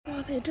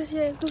哇塞，这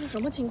些都是什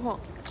么情况？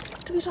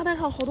这边沙滩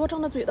上好多张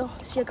着嘴的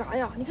蟹蛤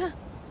呀！你看，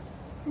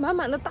满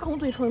满的大红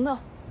嘴唇的，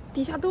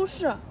底下都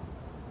是。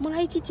我们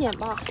来一起捡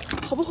吧，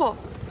好不好？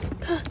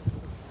看，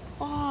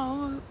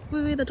哇，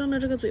微微的张着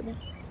这个嘴巴。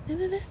来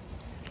来来，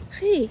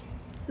嘿，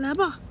来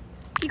吧，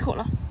闭口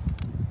了。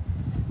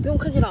不用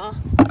客气了啊。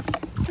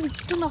这里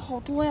真的好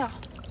多呀，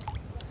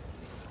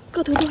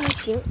个头都还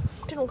行，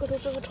这种个头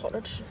适合炒着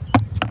吃。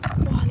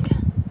哇，你看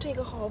这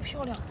个好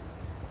漂亮，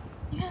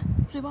你看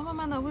嘴巴慢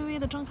慢的微微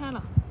的张开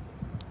了，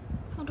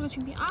看到这个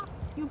裙边啊，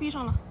又闭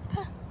上了，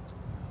看，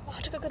哇，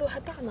这个个头还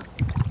大呢。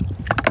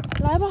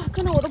来吧，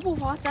跟着我的步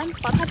伐，咱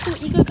把它都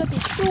一个个得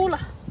收了。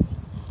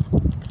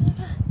看看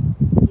看，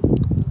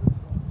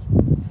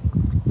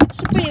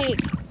是被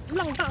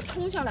浪大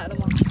冲下来的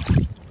吗？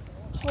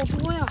好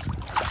多呀！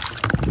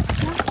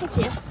来，快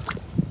捡。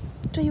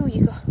这又一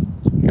个，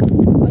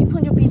我一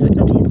碰就闭嘴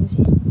了。这些东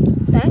西，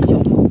胆小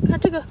嘛。看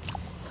这个，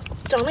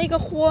长了一个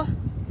豁，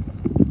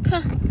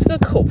看这个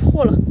口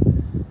破了。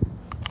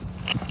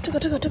这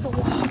个，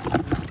哇，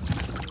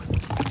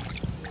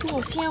都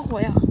好鲜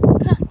活呀！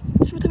看，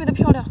是不是特别的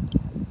漂亮？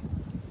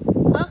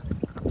啊，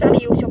家里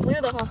有小朋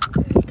友的话，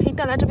可以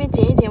带来这边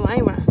捡一捡，玩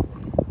一玩，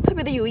特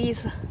别的有意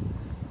思。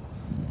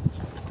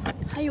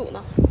还有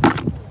呢，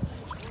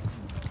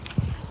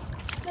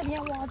那边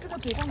哇，这个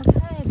嘴张的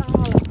太大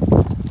了。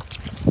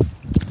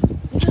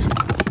你看，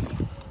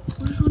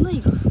我是说那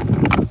个，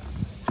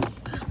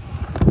看，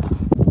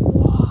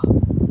哇，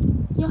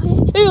呀嘿，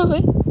哎呦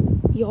嘿，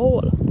咬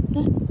我了，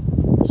看，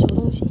小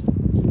东西，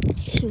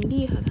挺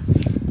厉害的。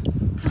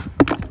看，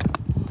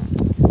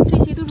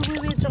这些都是微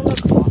微张的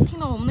口，听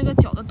到我们那个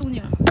脚的动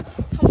静，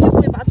它们就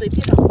会把嘴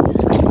闭上。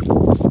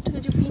这个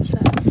就闭起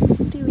来了，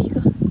这有一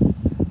个。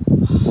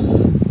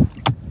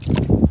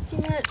今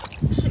天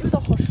是遇到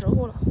好时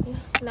候了，你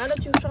看来了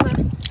就上来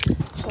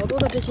好多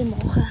的这些毛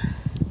汗。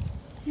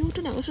哟，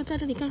这两个是在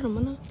这里干什么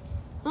呢？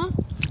啊，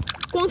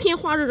光天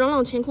化日，朗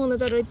朗乾坤的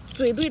在这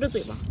嘴对着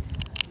嘴巴，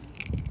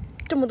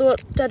这么多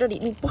在这里，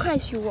你不害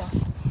羞啊？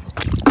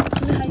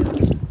这边还有，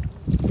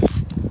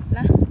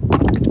来，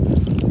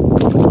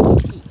一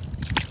起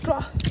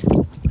抓。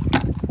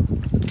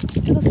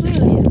这个碎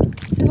了耶，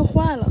这个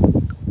坏了，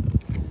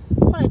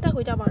坏了带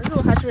回家吧，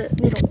肉还是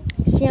那种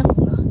鲜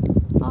红的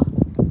啊，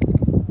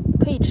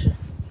可以吃。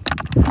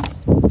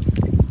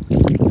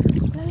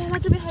来，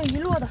这边还有一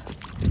摞的，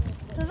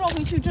这绕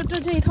回去，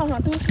这一趟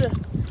上都是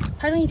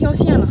排成一条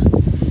线了。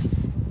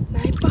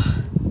来吧，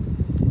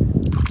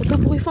我都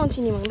不会放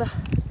弃你们的，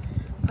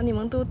把你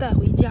们都带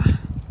回家。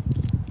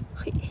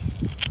嘿，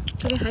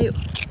这边还有，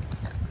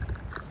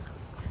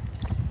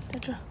在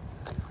这。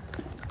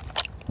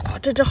哇，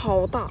这只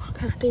好大，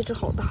看这只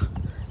好大，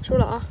收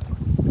了啊。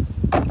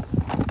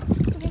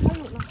这边还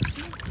有呢，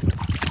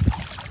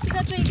就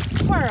在这一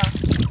块儿啊。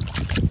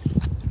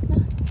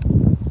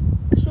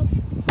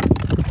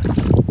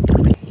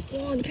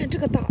哇，你看这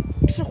个大，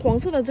是黄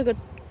色的这个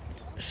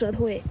舌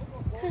头哎，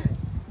看，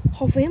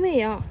好肥美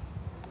呀！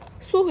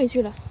缩回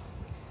去了，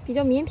比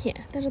较腼腆，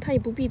但是它也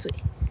不闭嘴。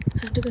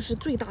看这个是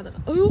最大的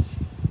了，哎呦，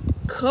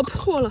壳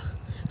破了，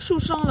受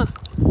伤了。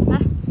来，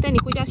带你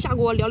回家下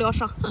锅疗疗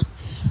伤。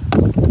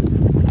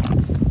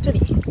这里，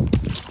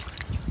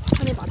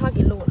差点把它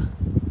给漏了，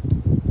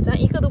咱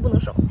一个都不能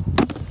少。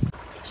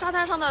沙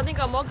滩上的那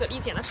个毛蛤蜊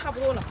捡的差不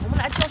多了，我们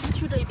来礁石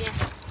区这一边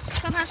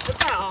翻翻石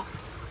块啊，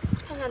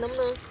看看能不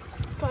能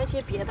抓一些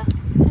别的。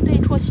看这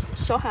一撮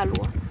小海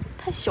螺，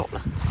太小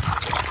了。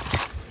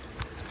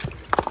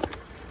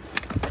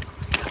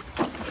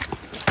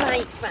翻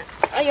一翻，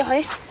哎呀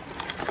嘿，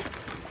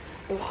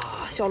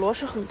哇，小螺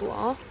是很多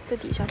啊，这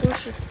底下都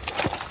是。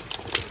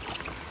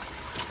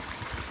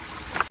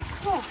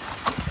哦，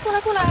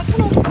过来，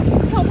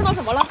猜我看到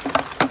什么了？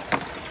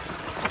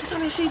这下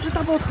面是一只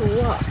大爆头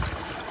啊！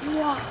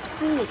哇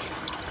塞，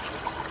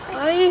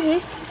哎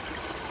嘿，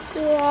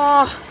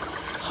哇，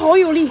好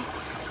有力！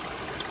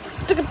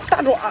这个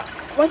大爪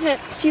完全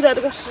吸在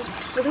这个石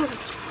头上，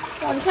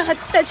哇！你看还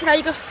带起来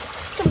一个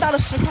这么大的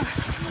石块，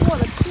我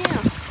的天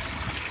啊！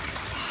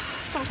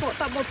上货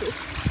大爆头，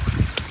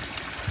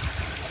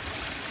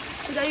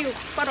回家又有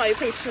八爪鱼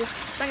可以吃了，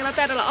咱给它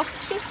带着了啊！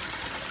收。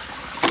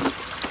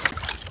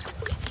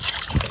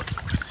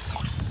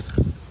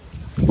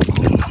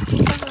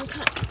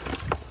看，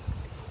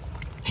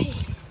嘿，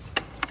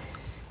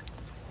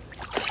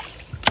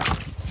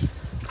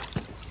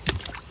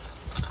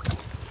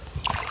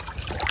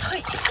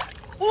嘿，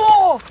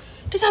哇，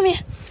这下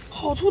面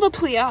好粗的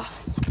腿啊！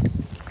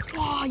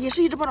哇，也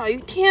是一只八爪鱼，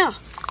天啊，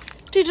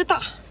这只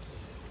大，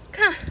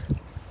看，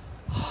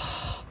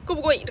过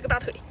不过瘾？这个大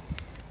腿，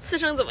刺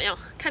身怎么样？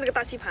看这个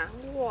大吸盘，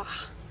哇，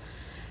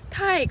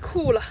太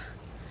酷了，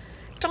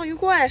章鱼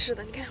怪似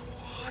的，你看，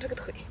哇，这个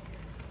腿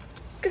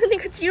跟那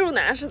个肌肉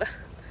男似的。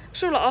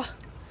收了啊，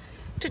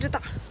这只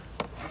大，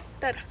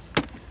带着。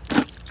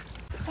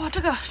哇，这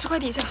个石块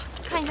底下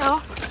看一下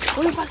啊，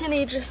我又发现了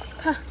一只，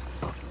看，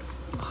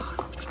哇，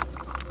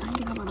咱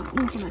给它把它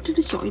弄出来。这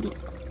只小一点，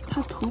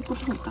它头不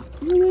是很大。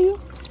呦，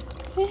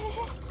嘿，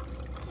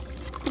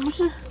怎么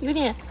是有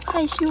点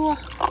害羞啊？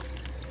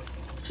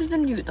这是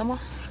女的吗？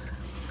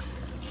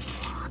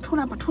出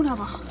来吧，出来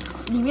吧！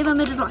里面的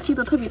那只爪吸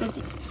得特别的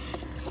紧，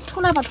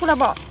出来吧，出来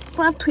吧，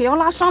不然腿要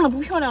拉伤了，不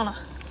漂亮了。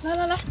来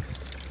来来，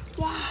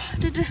哇，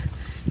这只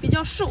比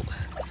较瘦，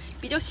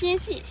比较纤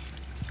细，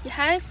也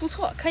还不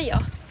错，可以啊。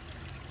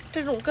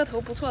这种个头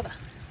不错的，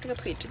这个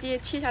腿直接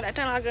切下来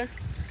蘸拉根，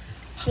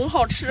很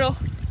好吃哦。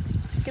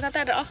给它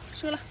带着啊，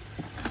收了。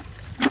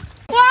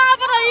哇，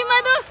八爪鱼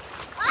买的！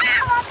啊，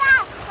我的！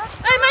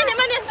哎，慢点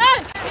慢点！哎，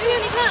悠悠，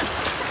你看，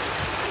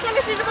这下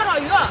面是一只八爪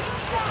鱼啊，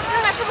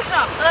看看是不是？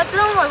这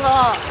么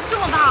多，这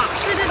么大？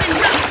对对对，你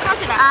看，抓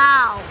起来。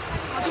啊！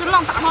这个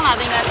浪打上来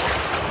的应该是。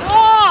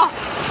哇，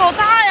好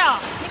大呀！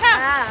你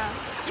看，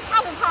你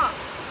怕不怕？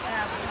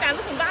杆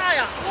子很大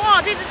呀！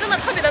哇，这只真的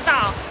特别的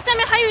大。下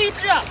面还有一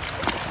只。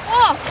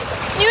哇，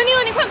牛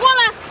牛，你快过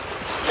来，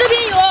这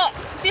边有，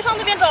别上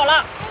那边找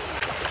了。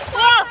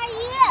哇，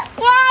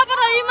哇，八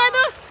爪鱼买的。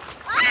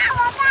啊，我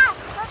的！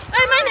哎，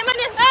慢点慢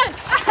点！哎，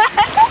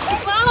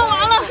完了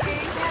完了，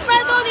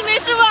麦豆你没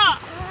事吧？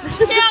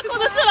哎呀，裤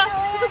子湿了。啊，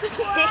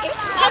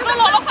跟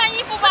姥姥换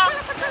衣服吧。我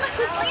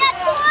要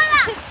脱了，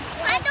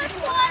全都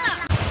脱了。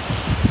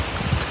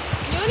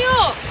牛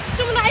牛，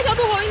这么大一条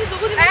多好，你走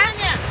过去没看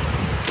见？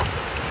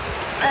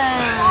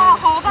哇，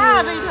好大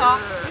啊这一条！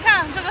你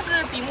看这个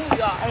是比目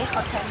鱼啊。哎，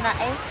好沉呐！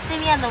哎，这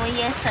面怎么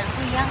颜色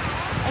不一样？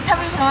哎，它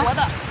为什么？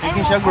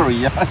跟小狗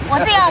一样。我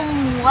这样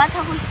摸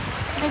它会，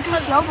跟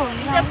小狗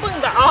一样。在蹦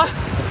跶啊！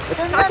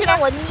拿起来，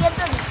我捏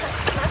这里。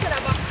拿起来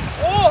吧。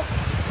哦，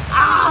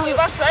啊，尾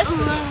巴甩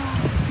死了。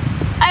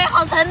哎，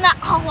好沉呐，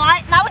好滑，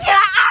拿不起来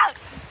啊！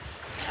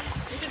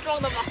你是装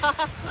的吗？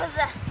不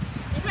是，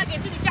你快给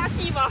自己加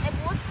戏吧。哎，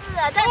不是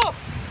啊，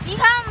你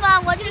看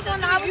吧，我就说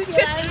拿不起来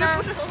确实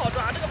不是很好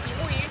抓，这个比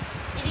目鱼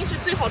已经是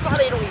最好抓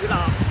的一种鱼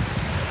了。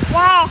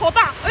哇，好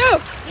大！哎呦，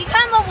你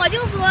看吧，我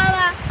就说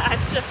了。哎，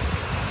是。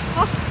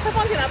好，快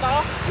放起来吧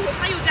啊！一会儿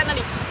它又在那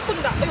里蹦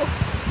跶。哎呦，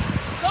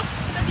走，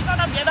再去抓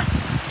点别的。我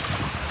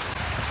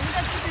们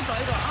再继续找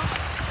一找啊。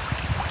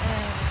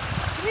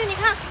你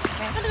看，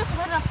看这个石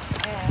头这。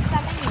扇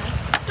贝鱼。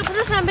这不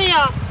是扇贝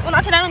呀，我拿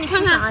起来让你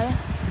看看。啥呀？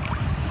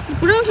你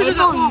不认识这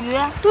个鲍鱼？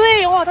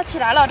对，哇，它起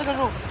来了，这个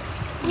肉。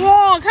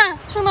哇，看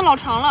生的老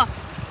长了。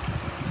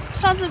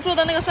上次做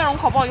的那个蒜蓉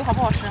烤鲍鱼好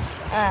不好吃？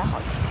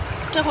好吃。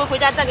这回回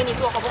家再给你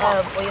做好不好？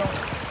不用了。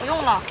不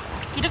用了，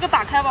你这个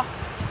打开吧。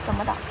怎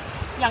么打？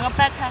两个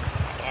掰开。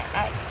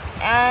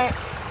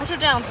不是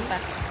这样子掰，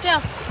这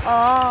样。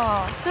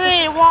哦。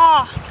对，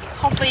哇，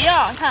好肥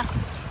呀！你看，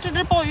这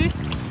只鲍鱼，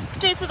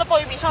这次的鲍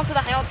鱼比上次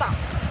的还要大。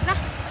来，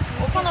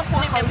我放到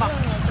桶里面吧。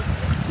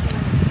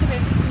特别。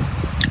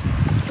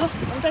走，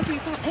我们再去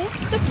放。哎，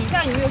这底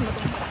下有没有什么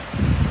东西？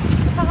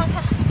我翻翻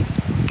看。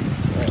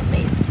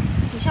没有，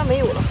底下没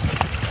有了。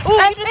哦，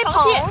一只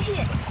螃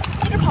蟹。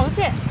一只螃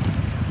蟹。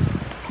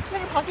那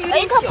只螃蟹有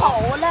点小。它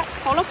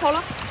跑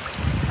了。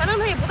反正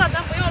它也不大，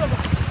咱不要了吧。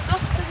走，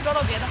再去找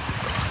找别的。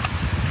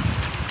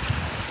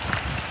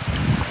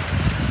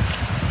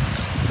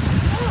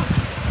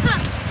看，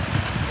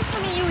这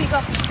上面也有一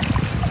个，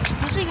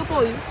也是一个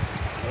鲍鱼。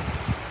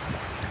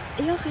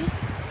哎呀嘿，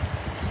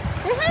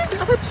哎，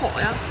它会跑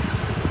呀！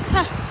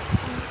看，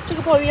这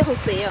个鲍鱼也很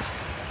肥呀。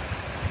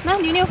来，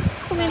牛牛，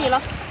送给你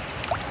了。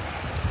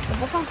我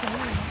不放桶里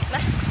面，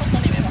来，放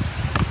桶里面吧。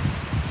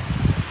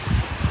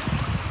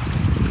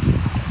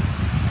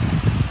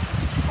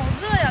好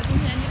热呀，今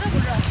天你热不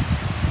热？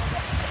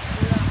不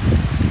热。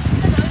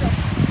再找一找。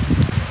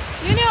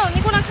牛牛，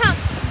你过来看，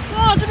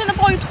哇，这边的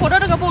鲍鱼驮着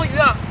这个鲍鱼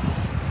啊。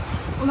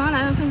我拿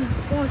来了，看看，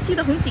哇，吸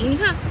得很紧，你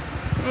看。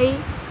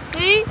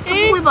它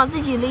不会把自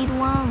己勒断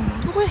吗？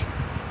不会。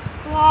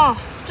哇，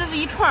这是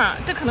一串，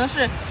这可能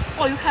是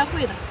鲍鱼开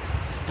会的。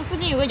这附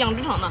近有个养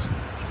殖场呢，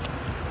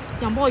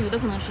养鲍鱼的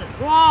可能是。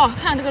哇，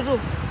看这个肉，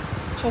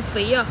好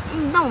肥呀！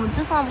那我们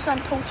这算不算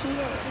偷切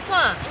呀？不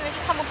算，因为是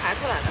他们排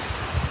出来的。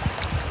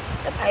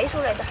这排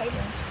出来的还能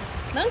吃？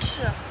能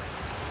吃。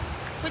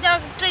回家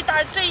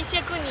这一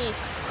些够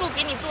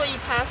给你做一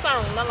盘蒜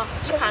蓉的了，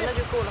一盘的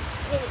就够了。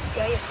那个一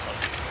点也不好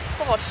吃。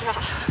不好吃啊！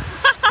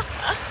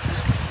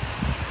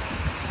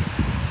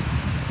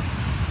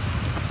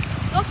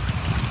走，我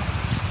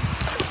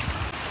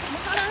们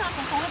沙滩上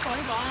好好找一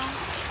找啊！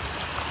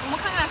我们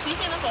看看谁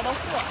先能找到货。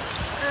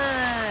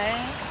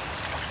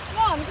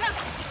哇，你看到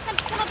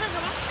这是什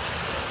么？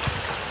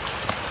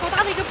好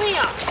大的一个贝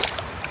呀！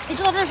你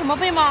知道这是什么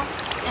贝吗？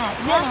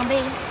月亮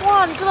贝。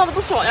哇，你知道的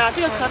不少呀！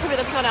这个壳特别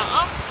的漂亮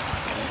啊！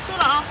收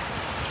了啊！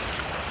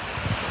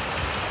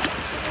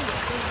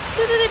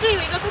对，这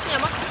有一个，快捡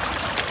吧。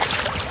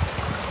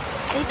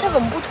哎，它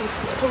怎么不吐舌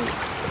头？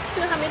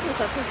这个还没吐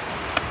舌头，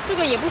这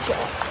个也不小。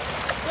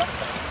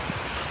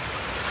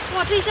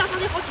哇，这一下发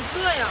现好几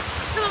个呀！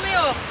看到没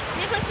有？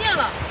连成线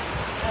了。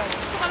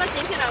快把它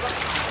捡起来吧。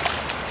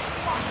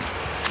哇，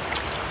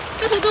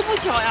这头都不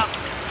小呀，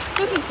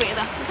都挺肥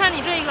的。你看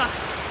你这一个，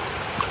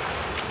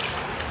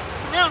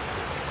怎么样？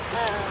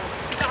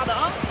大的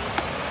啊。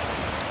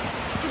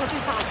这个最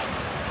大的，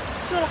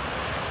收了。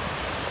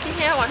今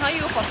天晚上又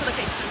有好吃的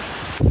可以吃。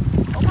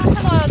我刚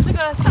看到这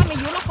个下面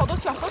游了好多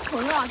小河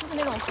豚啊，就是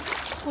那种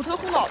虎头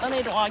虎脑的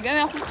那种啊，圆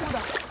圆乎乎的，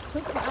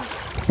很可爱。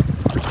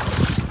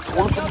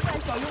不要带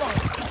小渔网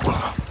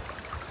了。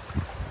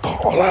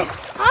跑了！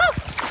啊！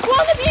哇，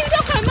那边有条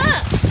海鳗！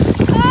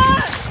啊！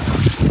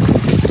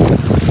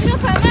有条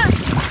海鳗！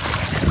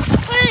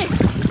哎！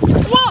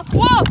哇！别！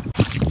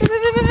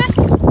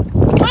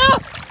哎呀！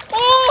哦！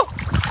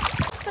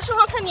它身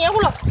上太黏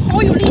糊了，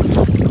好有力气！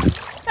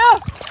哎呀！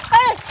哎！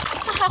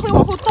它还会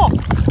往后倒！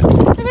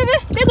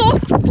别走！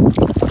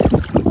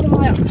我的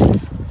妈呀！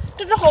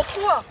这只好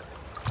粗啊！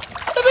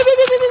别！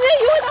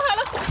又回到海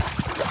了！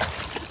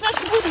在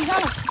石头底下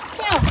了！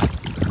天啊！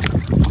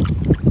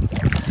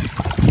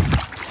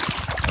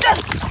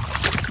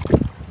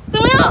怎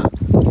么样？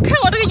看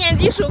我这个眼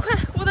疾手快！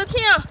我的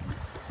天啊！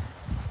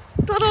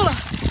抓到了！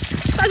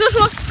大哥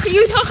说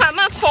有一条海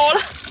鳗跑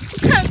了，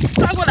看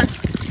抓过来，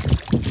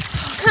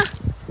看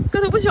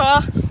个头不小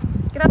啊，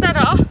给它带着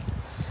啊！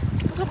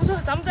不错，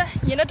咱们再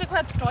沿着这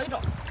块找一找。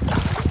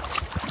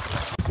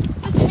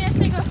这前面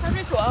是一个排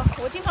水口啊，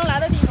我经常来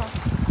的地方，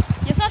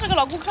也算是个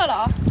老顾客了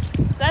啊。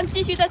咱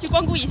继续再去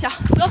光顾一下，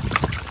走。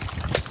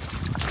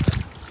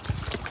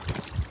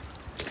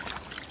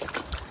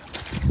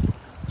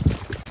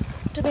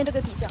这边这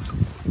个底下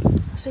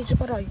是一只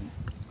八爪鱼，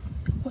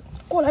我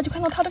过来就看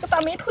到它这个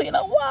大美腿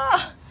了，哇！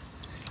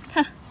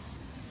看，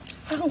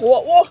还很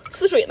活，哇，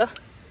呲水呢，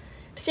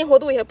鲜活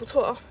度也不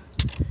错啊。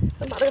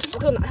咱把这个石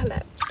头拿下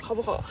来，好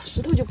不好？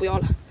石头就不要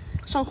了，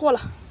上货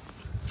了。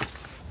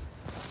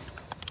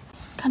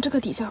看这个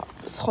底下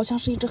好像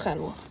是一只海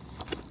螺，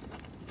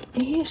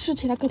哎，试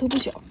起来个头不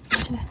小，拿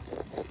起来，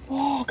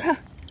哇，看，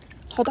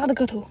好大的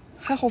个头，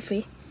还好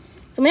肥，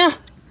怎么样？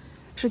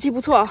时期不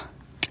错啊，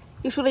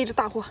又收了一只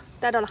大货，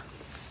带着了。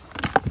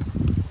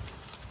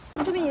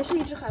这边也是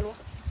一只海螺，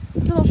不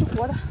知道是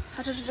活的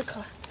还是只壳。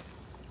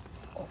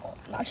哦，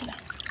拿起来，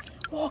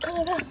哇，看，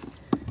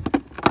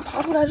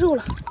爬出来肉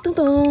了，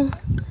等，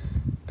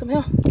怎么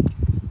样？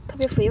特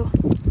别肥哦，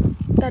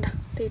带着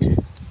这一只，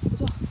不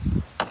错。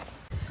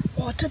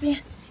哇，这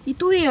边一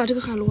对呀，这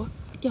个海螺，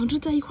两只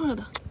在一块儿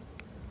的。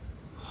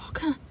哇，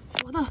看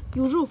活的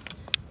有肉，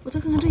我再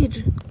看看这一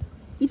只，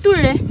一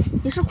对人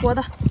也是活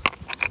的，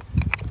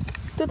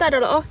都带着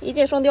了啊，一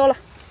箭双雕了。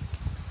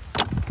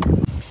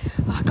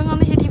啊，刚刚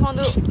那些地方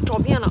都找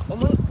遍了，我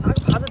们拿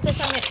个耙子在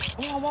下面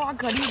挖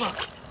蛤蜊吧。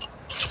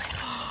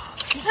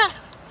你看，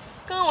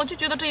刚刚我就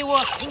觉得这一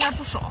窝应该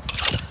不少，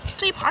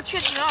这一耙确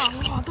实啊，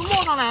哇，都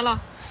冒上来了，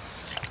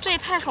这也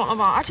太爽了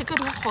吧！而且个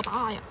头好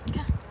大呀，你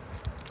看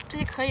这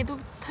些壳也都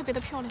特别的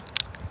漂亮，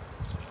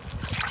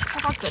它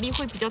发蛤蜊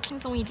会比较轻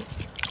松一点。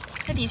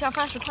在底下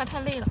翻石块太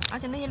累了，而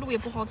且那些路也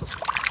不好走，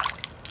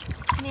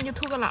今天就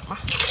偷个懒吧。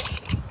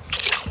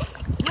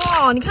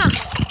哇，你看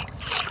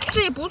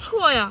这也不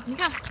错呀，你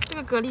看这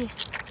个蛤蜊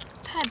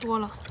太多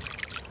了。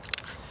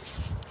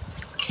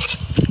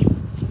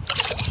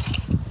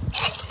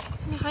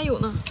还有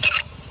呢，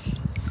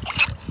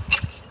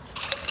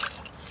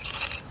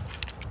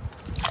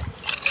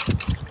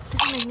这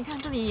下面你看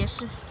这里也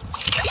是，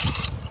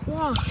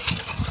哇，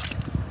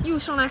又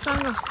上来3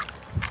个，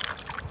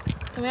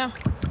怎么样？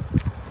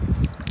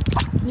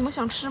你们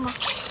想吃吗？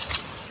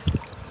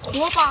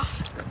活吧，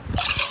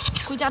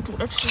回家煮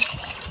着吃，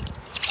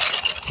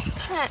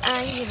太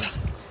安逸了。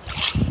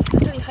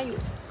这里还有，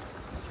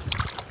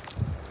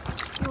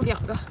又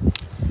2个。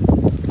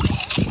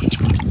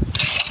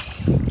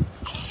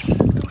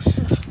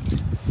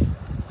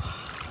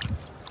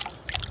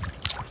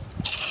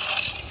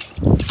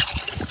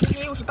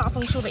大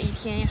丰收的一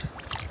天呀！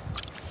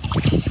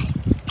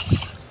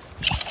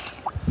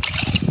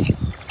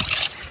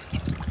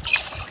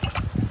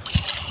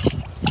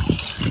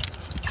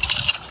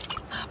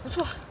不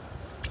错，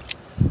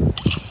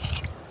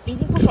已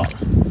经不少了，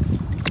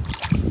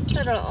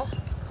带着了啊！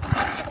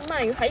这个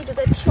鳗鱼还一直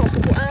在跳，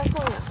不安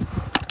分呀，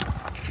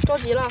着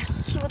急了，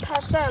是不是太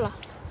晒了？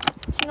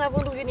现在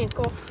温度有点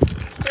高，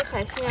这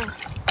海鲜啊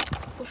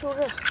不受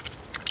热，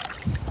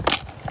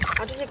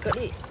把这些蛤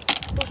蜊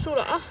都收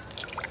了啊！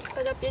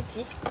大家别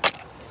急，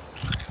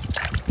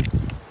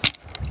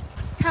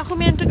看后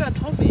面这个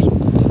潮水已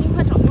经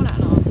快涨过来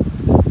了啊！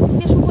今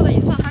天收获的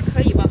也算还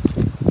可以吧，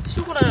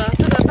收获了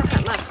这个大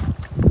海鳗，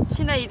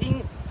现在已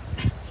经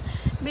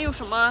没有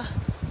什么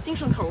精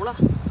神头了，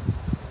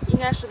应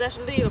该实在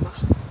是累了吧？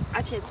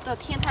而且这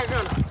天太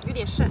热了，有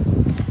点晒。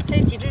还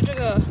有几只这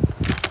个，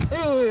哎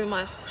呦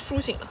妈呀，苏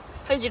醒了！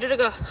还有几只这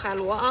个海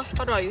螺啊，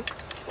八爪鱼，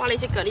挖了一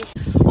些蛤蜊。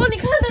哇，你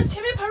看那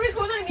前面排水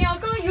口那里面啊，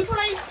刚刚游出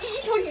来一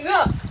条鱼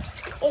啊！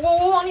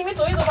我往里面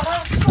走一走，把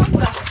它抓出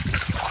来。哎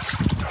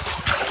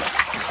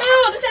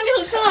呦，这下面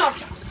很深啊！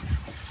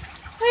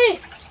嘿，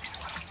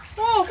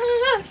哦，看，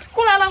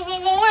过来了，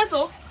往外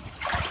走。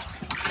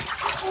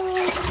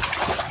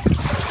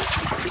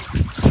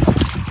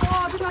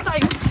哇，这条大鱼，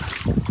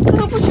个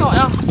头不小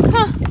呀，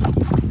看，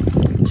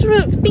是不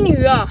是冰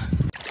鱼啊？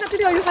看这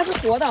条鱼还是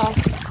活的啊，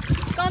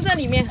刚在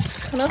里面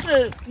可能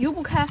是游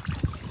不开，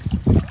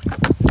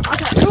拿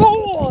起来，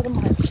我的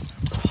妈呀！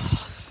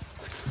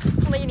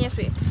碰了一点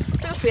水。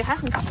这个水还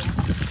很咸，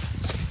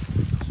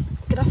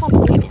给它放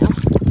桶里面啊！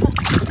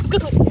看个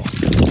头，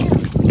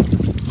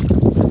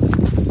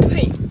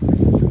嘿，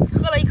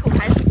喝了一口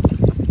海水，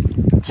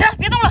起来，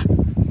别动了，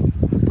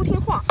听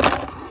话，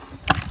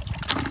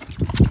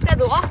带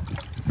走啊！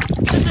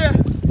这是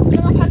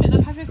刚刚排水的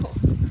排水口，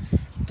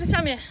这下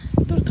面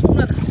都是通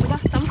着的。走吧，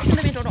咱们去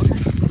那边找找看。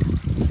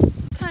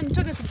看你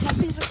这个底下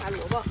是一只海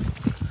螺吧？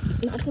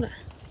拿出来。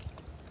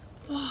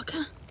哇，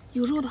看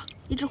有肉的，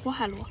一只活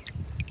海螺，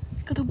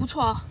个头不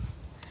错啊，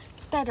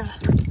带着了。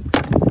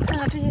看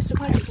看这些石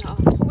块底下啊，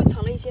会不会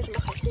藏了一些什么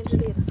海鲜之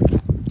类的？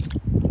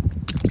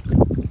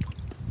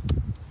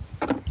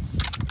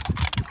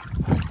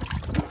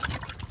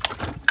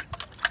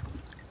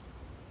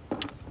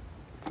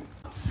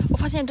我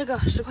发现这个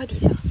石块底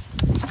下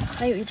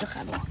还有一只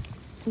海螺，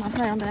拿出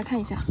来让大家看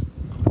一下。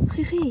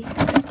嘿嘿，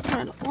出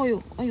来了！哦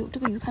呦，哎呦，这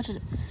个鱼开始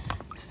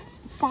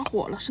发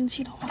火了，生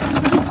气了，哇，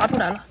肉爬出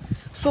来了，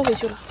缩回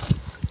去了。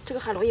这个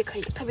海螺也可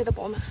以，特别的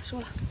饱满，收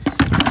了。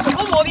什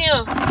么毛病？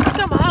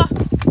干嘛？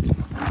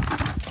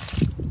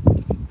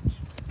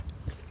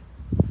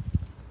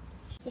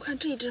我看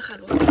这一只海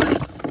螺多大呀？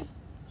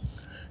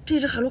这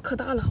只海螺可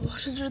大了，哇，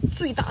是只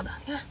最大的。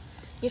你看，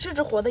也是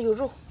只活的，有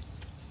肉。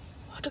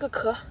哇，这个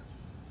壳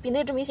比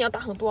那只明显要大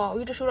很多啊，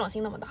有一只手掌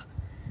心那么大。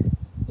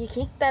也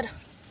行，带着。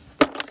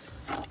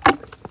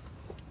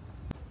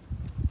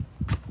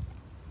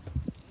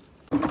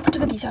这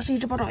个底下是一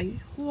只八爪鱼，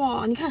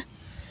哇，你看，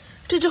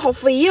这只好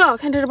肥呀！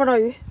看这只八爪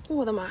鱼，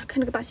我的妈，看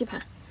这个大吸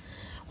盘，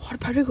哇，这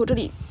排水口这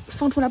里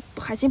放出来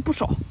海鲜不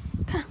少，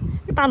看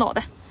这大脑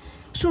袋，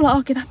收了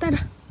啊，给它带着。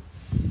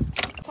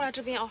过来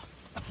这边啊，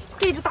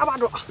这只大八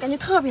爪感觉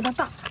特别的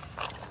大，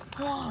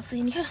哇塞，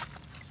你看，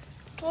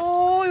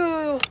哦呦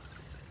呦呦，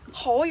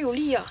好有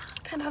力啊！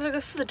看它这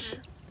个4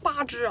只、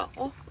8只啊，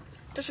哦，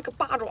这是个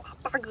八爪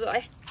八哥，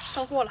哎，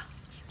上货了，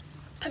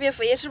特别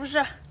肥，是不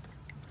是？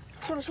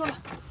收了收了。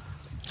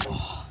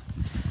哇！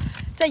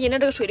再沿着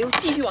这个水流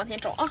继续往前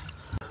找啊！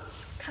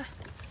看，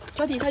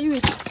脚底下又一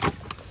只。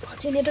哇，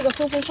今天这个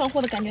纷纷上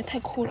货的感觉太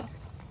酷了，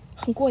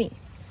很过瘾。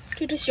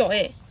这只小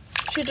哎，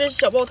这只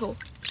小包头，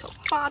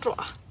八爪，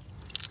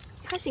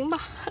还行吧，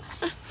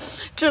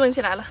支棱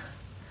起来了，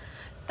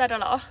带着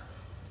了啊！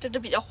这只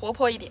比较活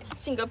泼一点，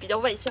性格比较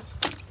外向。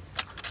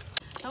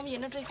咱们沿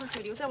着这一块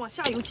水流再往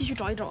下游继续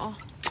找一找啊！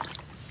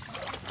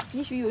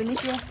也许有那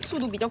些速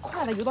度比较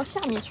快的游到下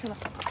面去了，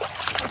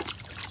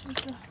是不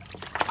是？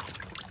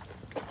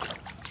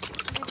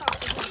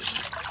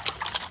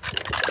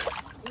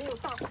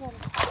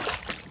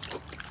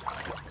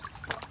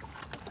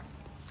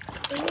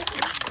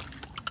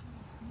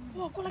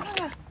哇，过来看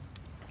看，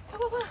快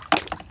快快！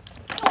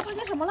看我发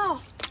现什么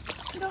了？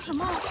这叫什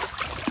么？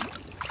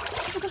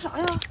这是个啥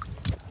呀？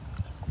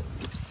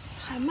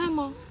海鳗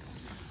吗？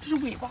这是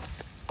尾巴，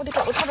我得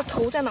找到它的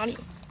头在哪里。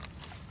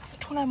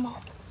出来吗？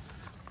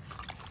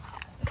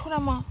出来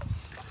吗？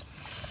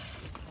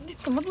你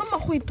怎么那么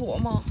会躲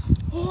嘛？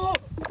哦，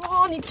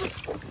哇，你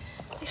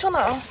上哪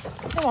儿啊？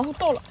再往后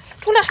倒了，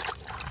出来！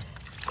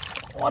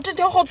哇，这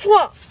条好粗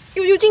啊，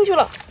又进去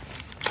了，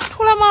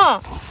出来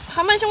嘛，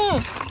海鳗兄！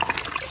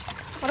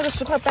把这个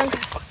石块搬开，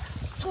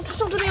上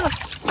这边了。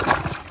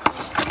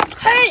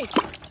嘿，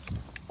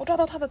我抓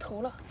到它的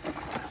头了，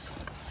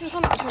又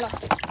上哪去了？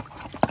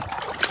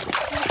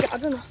那个夹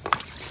子呢？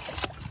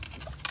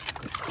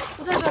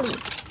不在这里，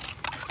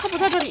它不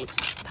在这里，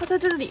它在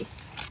这里。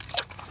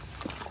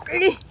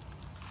哎，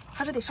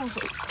还是得上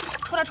手，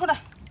出来！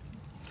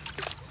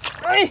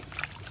哎，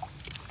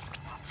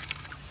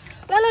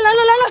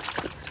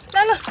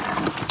来了！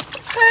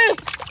嘿，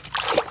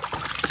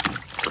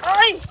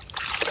哎，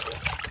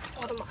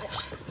我的妈呀！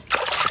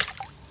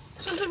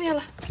上这边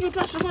了，又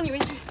钻石缝里面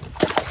去。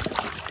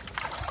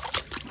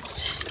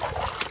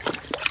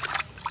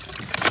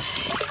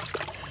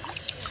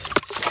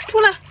出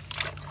来，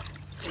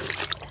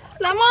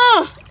来嘛！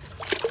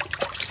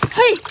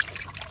嘿，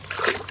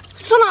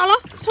上哪了？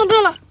上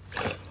这了。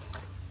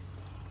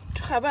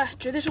这海鳗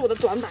绝对是我的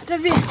短板，这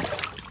边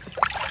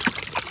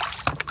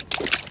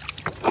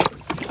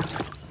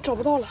找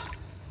不到了，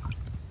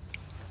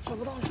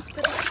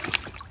在这儿。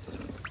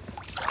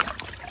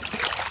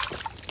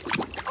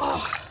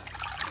啊，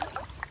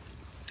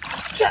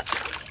这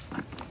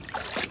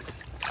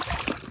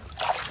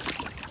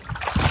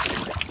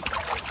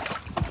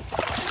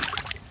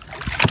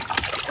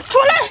出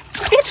来，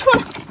别出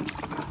来！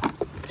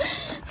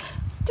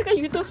这个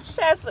鱼都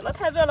晒死了，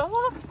太热了，哇，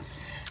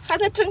还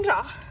在挣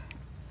扎。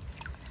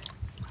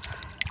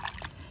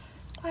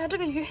哎呀，这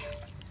个鱼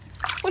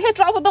我也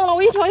抓不动了，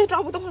我一条也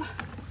抓不动了。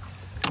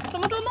怎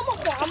么都那么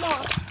滑嘛！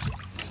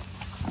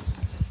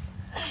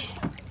哎，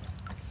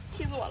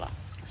气死我了！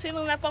谁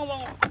能来帮帮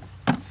我？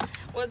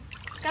我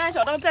刚才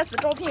小张在此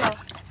招聘啊，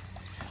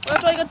我要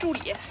招一个助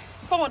理，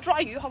帮我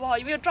抓鱼，好不好？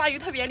有没有抓鱼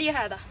特别厉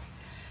害的？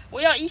我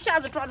要一下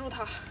子抓住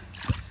它。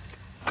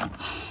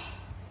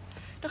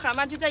这海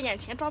鳗就在眼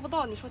前，抓不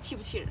到，你说气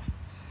不气人？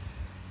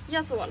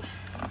噎死我了！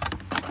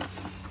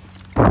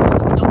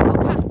摇头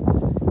看，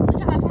我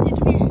下来发现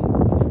这边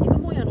一个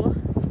梦魇螺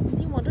已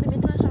经往这里面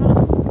钻沙了。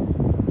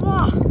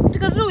哇，这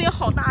个肉也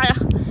好大呀！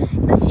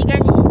给它洗干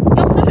净，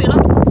要死水了。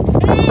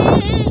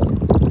哎，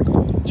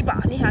一把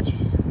捏下去，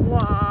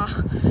哇，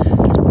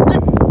这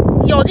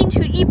咬进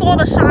去一包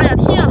的沙呀！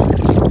天啊，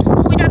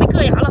回家得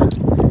硌牙了。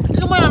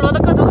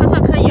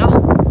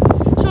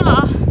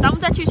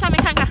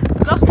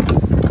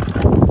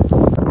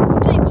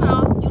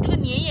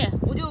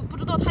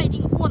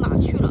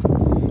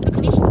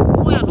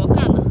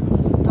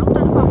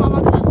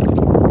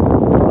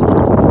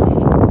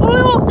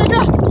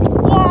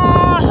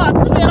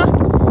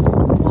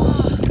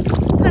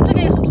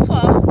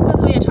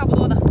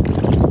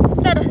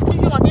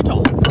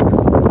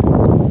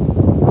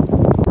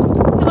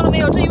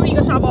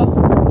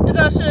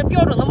是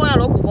标准的猫眼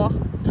螺鼓包，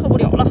错不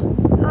了了。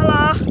啦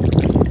啦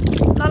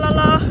啦啦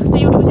啦，这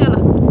又出现了。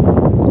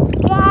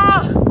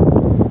哇，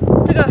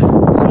这个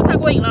是不是太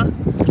过瘾了？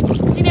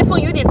今天风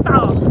有点大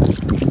哦。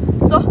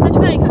走，再去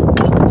看一看。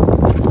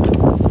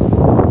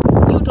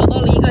又找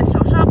到了一个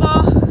小沙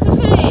包，嘿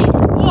嘿，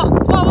哇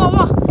哇哇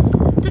哇！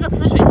这个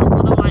呲水，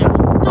我的妈呀！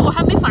这我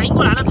还没反应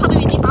过来呢，它都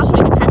已经把水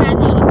给排干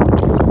净了。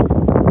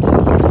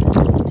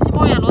这些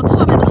猫眼螺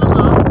特别的嫩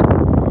啊，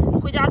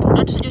回家煮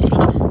着吃就行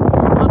了，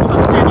然后调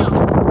个蘸料。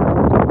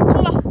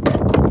收了，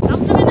咱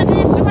们这边的这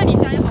些石块底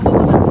下也好好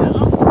放上盘了。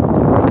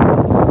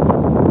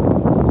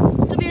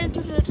这边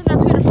就是正在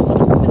推着是我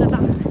的后面的大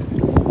海，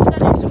就在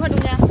这石块中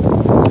间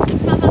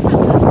慢慢看看，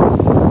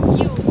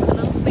也有可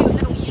能会有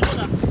那种遗落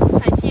的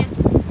海鲜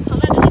藏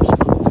在这些地方。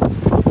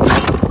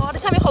哇，这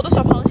下面好多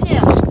小螃蟹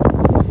啊！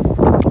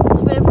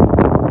特别哇，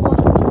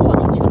都跑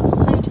进去了，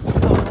还有这些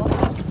小螺。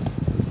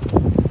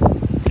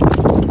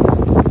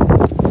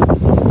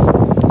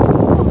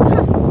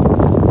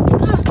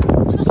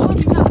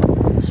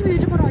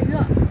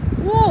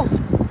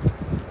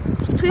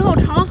腿好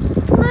长，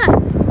出来，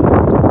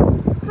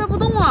拽不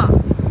动啊！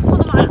我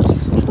的妈呀，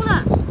出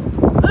来！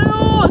哎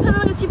呦，你看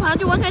它那个吸盘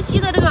就完全吸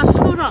在这个石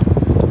头上，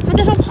还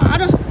在上爬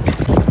着。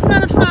出来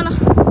了，出来了，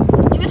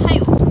里面还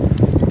有。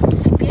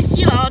别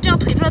吸了啊，这样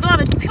腿拽断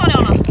了就漂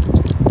亮了。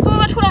快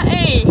快出来！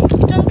哎，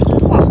真听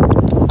话。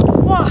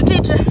哇，这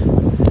只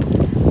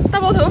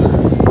大包头，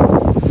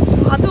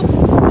哇，都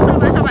刷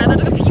白刷白的，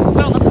这个皮肤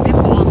保养的特别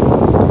好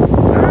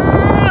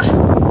啊！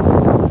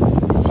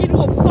吸住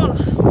我不放了，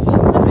哇，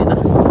呲水的。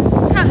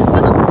看，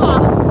跟头不错啊！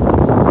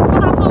刮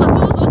大风了，走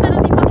走走，在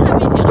这地方太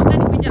危险了，带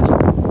你回家。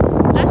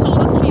来，上我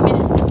的桶里面。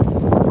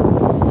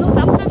走，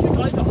咱们再去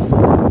找一找。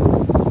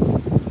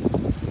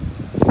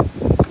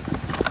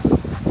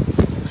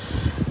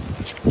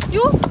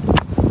哟，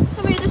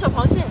下面有只小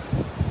螃蟹，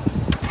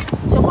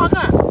小花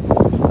盖。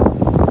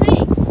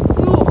嘿，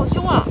哟，好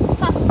凶啊！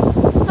看，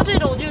它这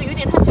种就有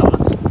点太小了，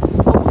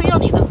我不会要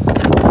你的。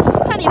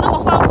看你那么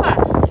欢快，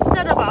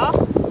在这吧啊！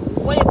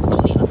我也不懂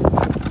你了，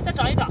再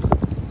找一找。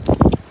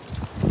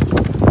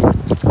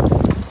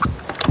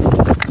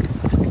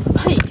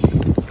嘿，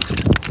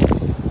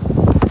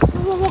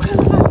我看，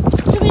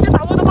这边一只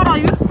打窝的八爪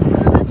鱼，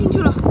看它进去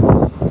了。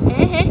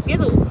哎嘿，别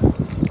走，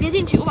别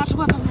进去，我把石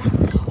块放开。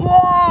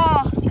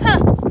哇，你看，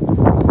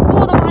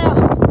我的妈呀，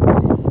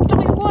这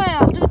么有怪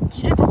呀！这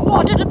几只，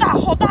哇，这只大，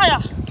好大呀！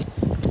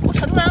我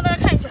扯出来让大家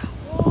看一下。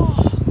哇，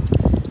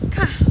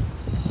看，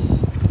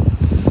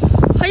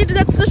还一直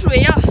在呲水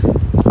呀，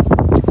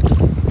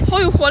好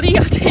有活力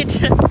呀！这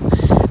只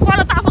刮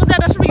着大风在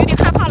这，是不是有点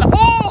害怕了？哦，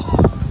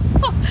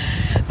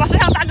把摄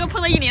像大哥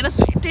喷了一脸的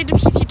水，这只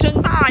脾气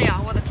真大呀！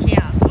我的天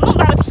啊，怎么那么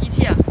大的脾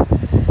气啊？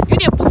有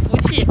点不服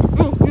气。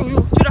哟，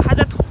居然还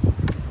在吐。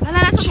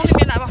来，上桶里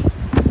面来吧。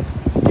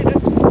这只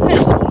太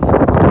小了，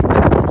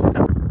挺大。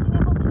今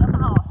天风比较大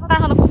哦，沙滩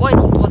上的鼓包也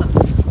挺多的。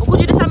我估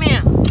计这下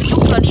面有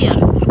蛤蜊，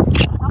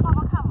咱放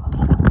看吧。你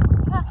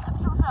看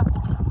是不是？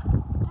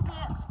这些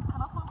可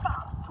能风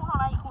大冲上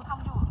来以后，它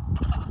们就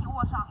一起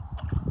卧沙。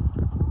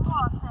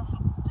哇塞，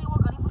这一窝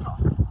蛤蜊不少。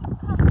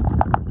看，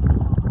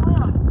好多呀，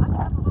而且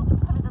个头都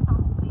特别的大，很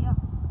肥呀。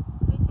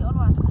可以写鹅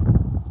卵石。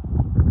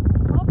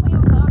好多朋友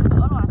想要这个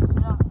鹅卵石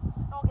啊，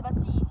让我给他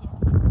寄一些。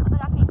大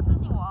家可以私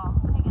信我啊，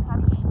可以给他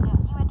寄一些，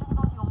因为这些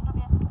东西我们这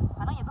边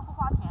反正也都不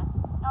花钱，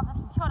样子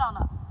挺漂亮的，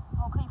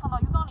然后可以放到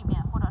鱼缸里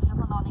面，或者是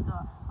放到那个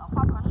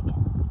花盆里面，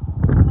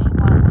挺美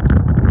观。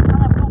大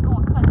家不用跟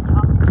我客气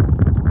啊。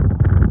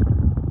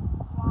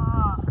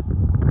哇，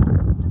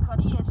这蛤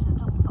蜊也是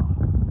真不少，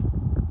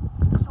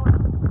收了。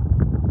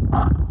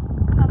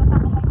看它下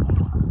面还有没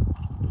有呢？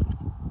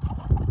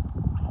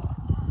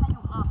还有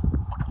呢，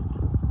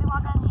没挖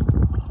干净。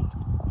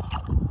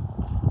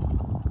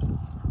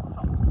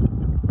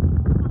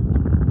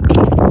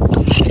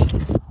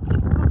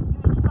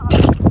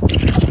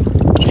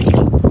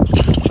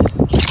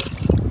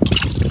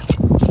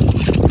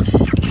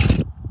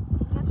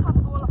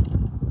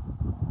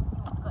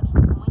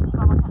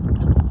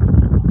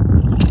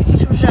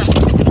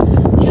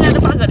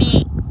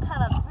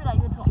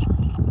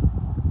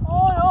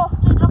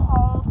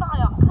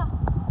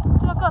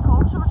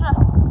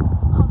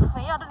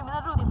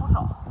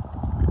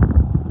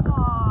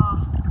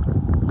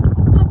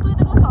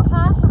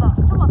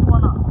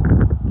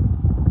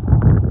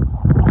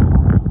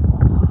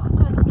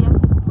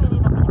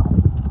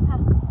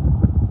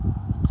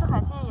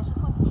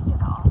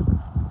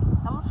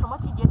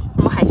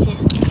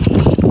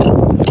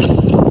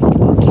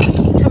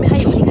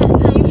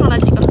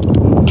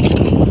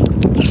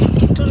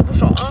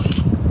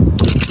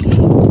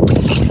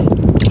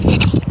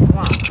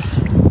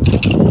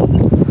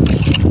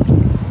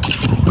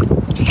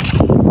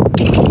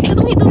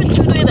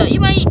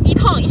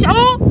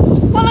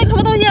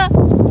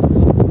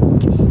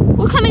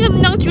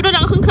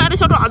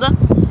小爪子，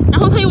然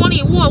后它又往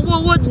里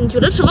握，你觉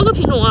得什么个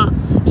品种啊？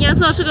颜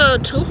色是个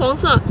橙黄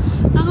色，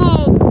然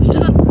后这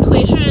个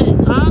腿是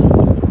啊，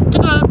这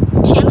个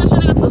钳子是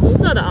那个紫红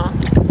色的啊，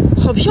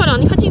好漂亮！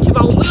你快进去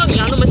吧，我不要你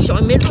啊，那么小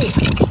也没肉，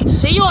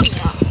谁要你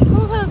啊？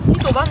快！你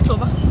走吧，你走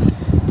吧。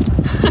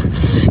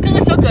跟个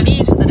小蛤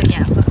蜊似的，这个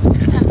颜色。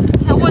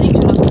你看握进去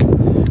了，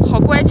好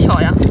乖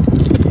巧呀。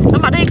咱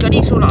把这个蛤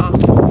蜊收了啊。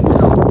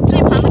这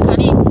一盘子蛤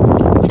蜊，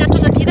回家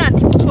蒸个鸡蛋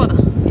挺不错的，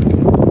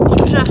是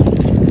不是？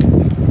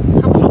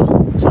还不错，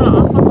收了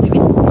啊，放桶里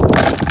面。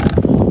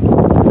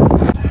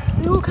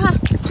哎呦，看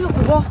这个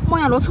虎豹猫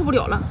眼螺错不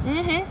了了。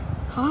哎嘿，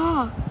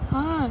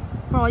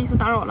不好意思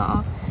打扰了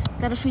啊，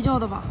在这睡觉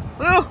的吧？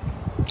哎呦，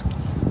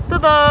噔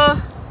噔，啊，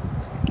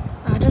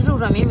这肉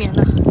软绵绵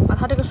的，把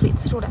它这个水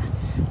呲出来，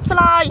呲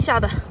啦一下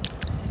的，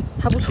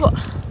还不错。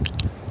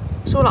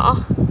收了啊，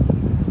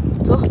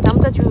走，咱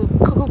们再去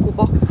抠抠鼓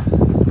包。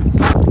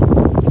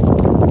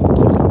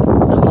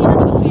咱们沿着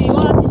这个水流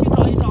啊，继续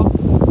找一找，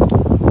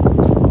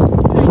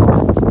看一看。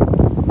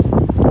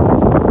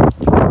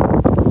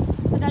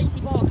大家一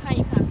起帮我看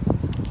一看，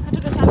它这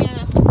个下面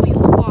会不会有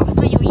货啊？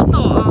这有一道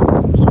啊，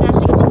应该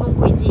是一个行动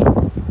轨迹。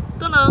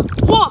等等，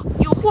哇，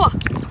有货！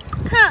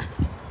看，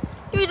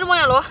又一只猫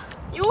眼螺，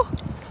哟，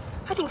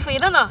还挺肥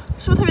的呢，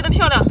是不是特别的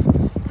漂亮？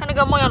看这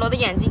个猫眼螺的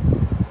眼睛。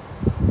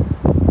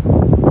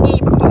捏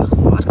一把吧，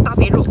哇，这个大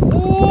肥肉，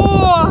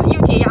哇，又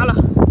解压了，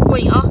过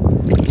瘾啊，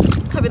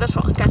特别的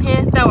爽。改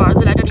天带我儿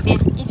子来这里边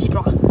一起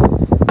抓。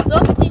走，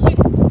继续。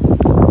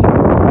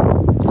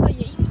这个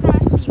也应该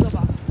是一个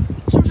吧，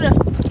是不是？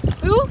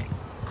哎呦，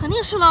肯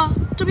定是了。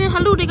这边还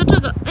露着一个这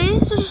个，哎，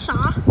这是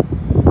啥？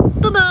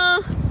噔噔，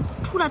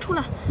出来出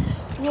来！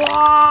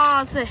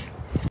哇塞，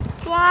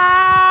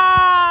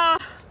哇，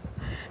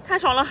太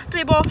爽了！这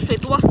一包水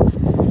多，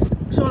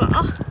收了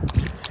啊。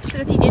这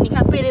个季节你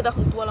看贝类的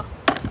很多了。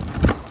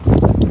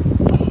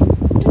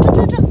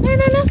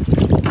来，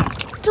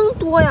真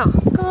多呀！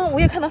刚刚我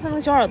也看到它那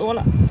个小耳朵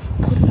了，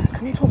抠出来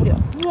肯定错不了。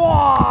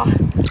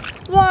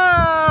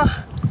哇，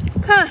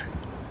看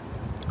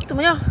怎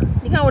么样？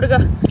你看我这个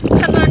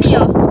判断力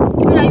啊，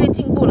越来越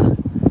进步了。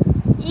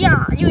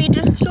呀，又一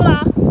只，收了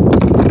啊！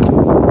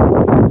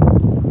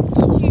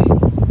继续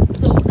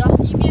走着，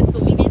一边走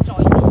一边找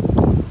一找。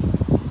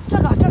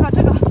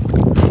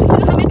这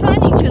个还没钻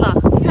进去呢，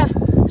你看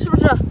是不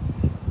是？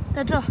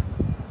在这。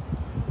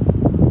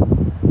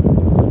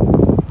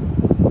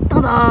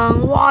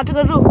哇，这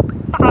个肉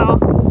大啊，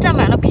占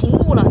满了屏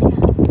幕了，你看，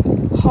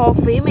好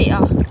肥美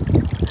啊！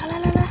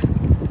来，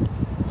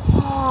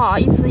哇，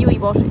一次又一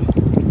包水，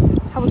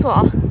还不错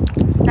啊，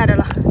带着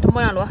了。这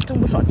猫眼螺真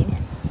不少今天。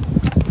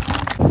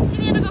今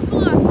天这个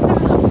风啊，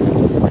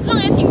浪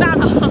也挺大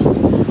的。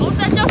我们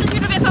在教室区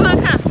这边看看，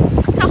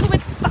看会不会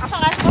打上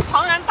来什么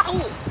庞然大物？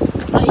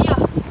哎呀，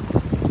会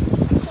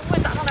不会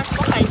打上来什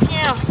么海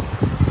鲜啊？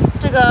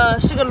这个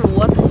是个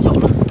螺，太小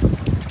了。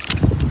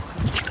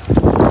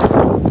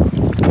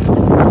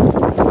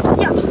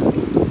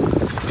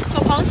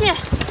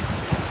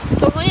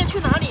小螃蟹去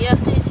哪里？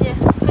这些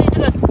还有这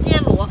个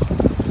尖螺，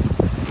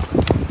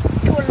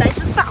给我来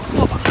只大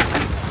货吧。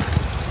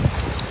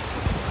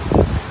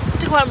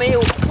这块没有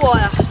货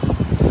呀！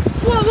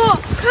哇，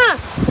看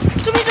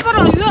这边这八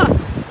爪鱼，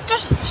这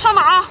是上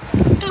哪？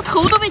这个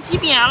头都被挤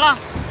扁了！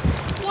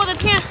我的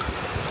天，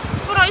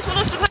八爪鱼从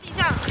这石块底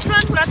下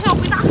钻出来，它要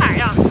回大海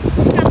呀！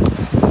看，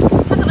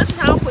它可能是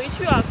想要回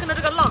去啊，跟着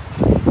这个浪。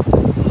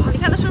哇，你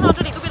看它身上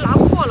这里都被拉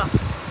破了，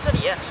这里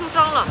受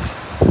伤了。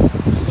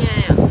天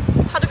呀，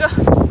它这个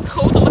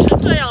头怎么成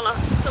这样了？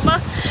怎么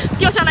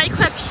掉下来一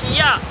块皮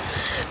呀？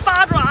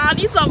八爪，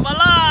你怎么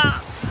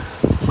了？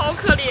好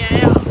可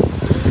怜呀！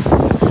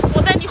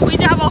我带你回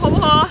家吧，好不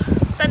好？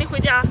带你回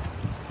家。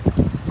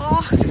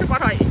哦，这个八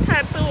爪鱼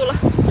太逗了，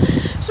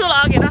收了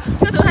啊，给它，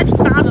个头还挺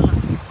大的呢。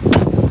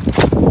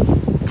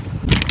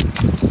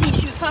继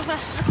续翻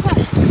石块，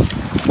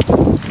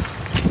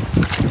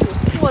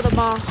有货的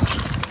吗？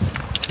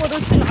货都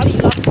去哪里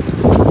了？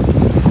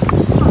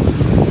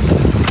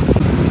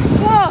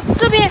哇，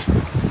这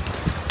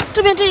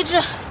边这一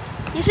只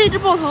也是一只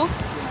豹头，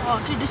哇，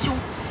这只胸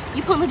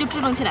一碰它就支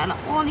棱起来了。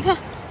哇，你看，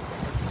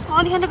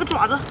哇，你看这个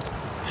爪子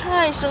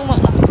太生猛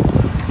了。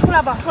出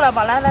来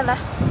吧，来，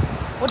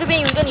我这边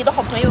有一个你的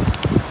好朋友，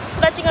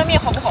出来见个面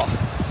好不好？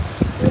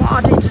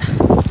哇，这只，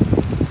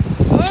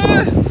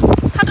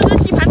它这只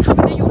吸盘特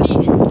别的有力，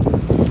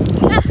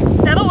你看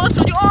逮到我的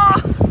手就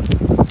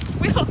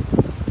不要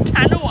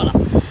缠着我了。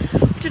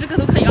这只个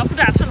头可以啊，不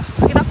展翅了，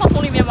给它放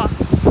桶里面吧，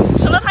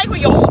省得它一会儿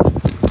咬我。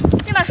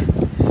进来，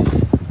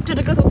这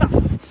只个头大，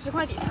石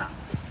块底下，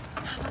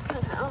看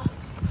看啊，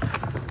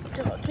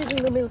正好最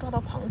近都没有抓到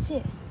螃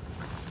蟹，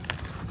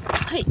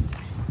嘿，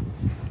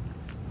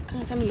看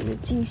看下面有没有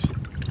惊喜。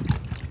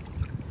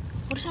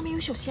我这下面有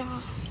小虾，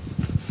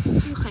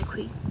有海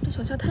葵，这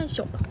小虾太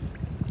小了，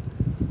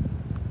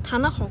弹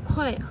得好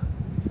快呀！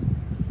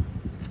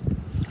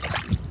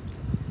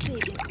这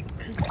边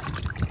看，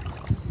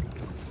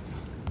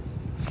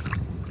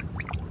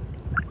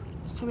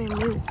下面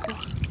没有货。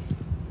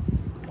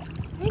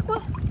哎，乖，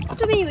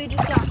这边有一只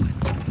虾，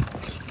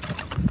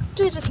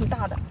这只挺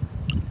大的，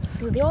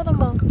死掉的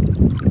吗？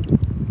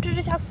这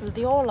只虾死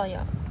掉了呀，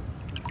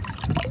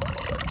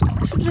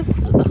是不是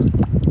死的？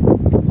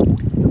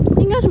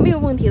应该是没有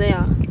问题的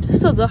呀，这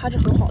色泽还是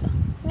很好的，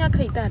应该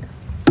可以带着。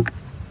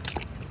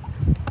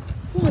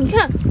哇，你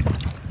看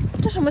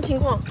这什么情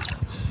况？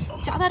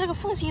夹在这个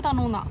缝隙当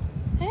中呢？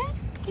哎，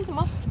你怎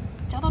么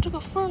夹到这个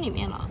缝里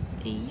面了？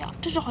哎呀，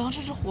这只好像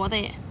是只活的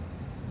耶！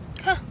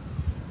看，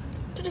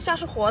这只虾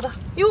是活的。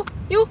哟，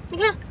你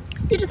看，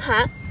一直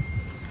弹。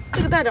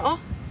这个带着啊。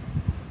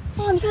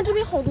哇，你看这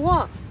边好多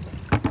啊，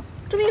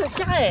这边有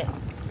虾哎。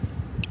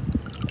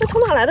这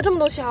从哪来的这么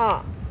多虾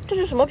啊？这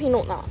是什么品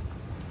种的？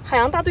海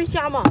洋大对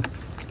虾吗？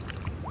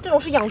这种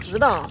是养殖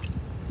的。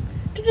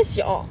这只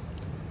小，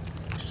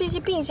是一些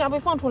病虾被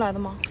放出来的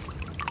吗？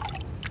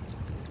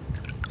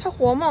还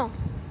活吗？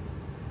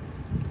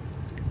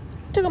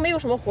这个没有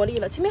什么活力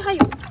了，前面还有。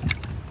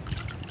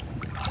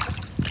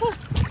看，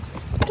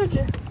这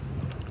只，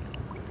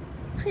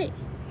嘿，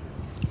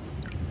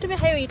这边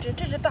还有一只，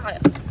这只大呀。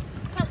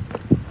看，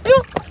哎呦，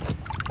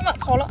妈妈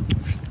跑了，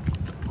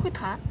会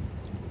弹。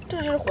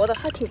这只是活的，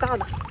还挺大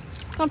的，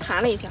刚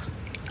弹了一下。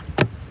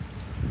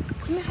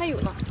前面还有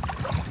呢。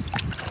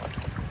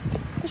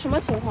这什么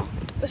情况？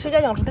这谁家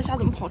养殖的虾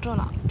怎么跑这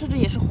了？这只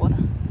也是活的，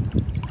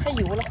还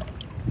游了。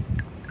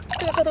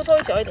这个个头稍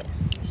微小一点，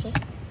行。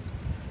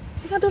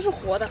你看都是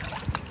活的，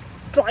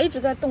爪一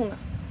直在动呢。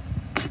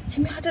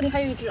前面这里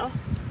还有一只啊。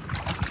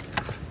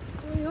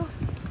哎呦，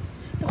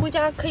这回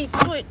家可以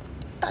做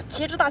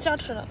茄汁大虾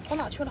吃了。跑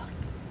哪去了？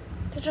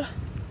这只，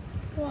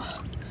哇，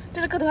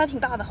这只个头还挺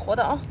大的，活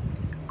的啊。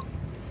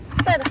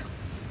带着。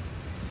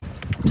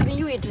这边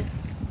又一只。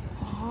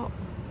哦，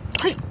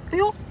嘿，哎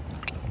呦，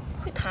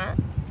会弹。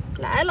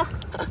来了，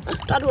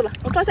抓住了！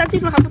我抓虾技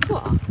术还不错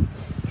啊。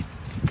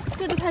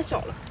这只太小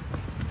了，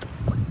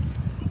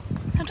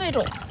看这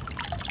种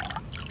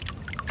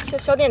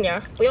小点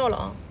点不要了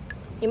啊，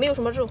也没有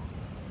什么肉。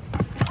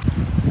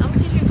咱们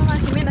继续看看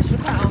前面的石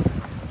块啊，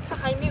看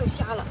还有没有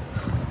虾了。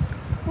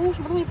哦，什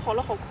么东西跑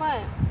了好快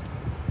呀！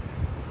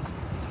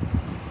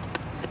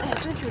哎呀，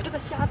争取这个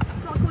虾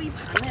抓够一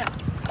盘了呀，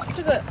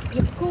这个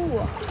也不够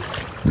啊。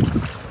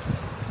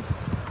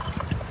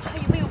还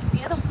有没有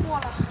别的货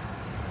了？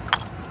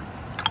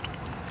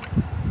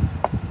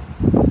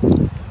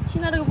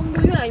现在这个温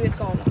度越来越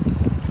高了，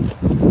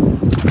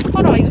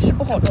八爪鱼是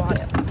不好抓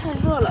呀，太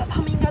热了，它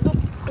们应该都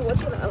躲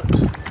起来了。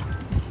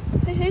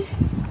嘿嘿，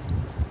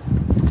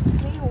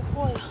没有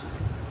货呀。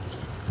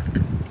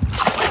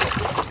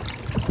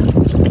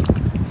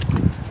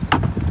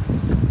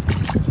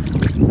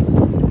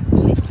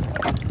嘿，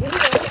有一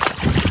点。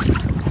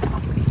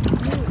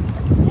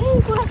哎，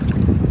过来，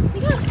你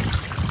看，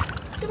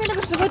这边这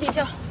个石头底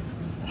下，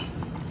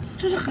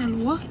这是海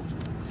螺，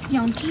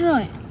两只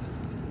哎，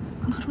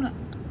拿出来。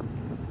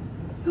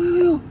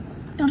呦，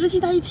两只系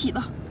在一起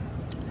的，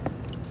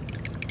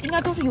应该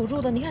都是有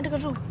肉的。你看这个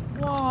肉，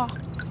哇，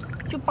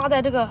就扒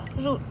在这个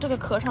肉这个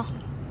壳上。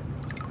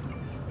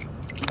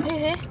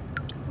嘿，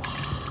哇，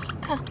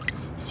看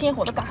鲜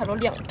活的大海螺，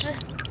两只，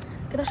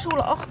给它收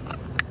了啊。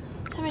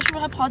下面是不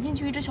是还跑进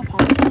去一只小螃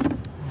蟹？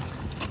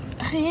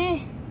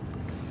嘿，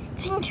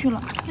进去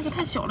了，那个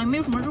太小了，没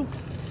有什么肉，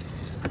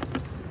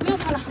不要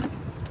它了。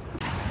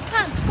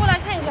看，过来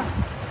看一下，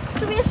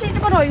这边是一只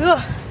八爪鱼。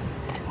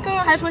刚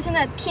刚还说现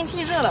在天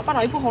气热了，八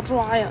爪鱼不好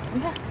抓呀。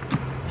你看，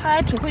它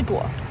还挺会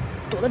躲，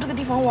躲到这个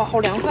地方，哇，好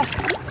凉快。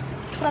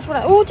出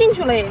来，哦，进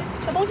去了耶！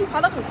小东西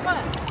爬得很快。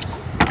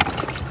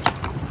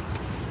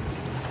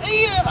哎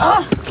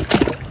呀，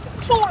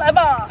上来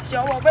吧，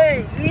小宝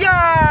贝！哎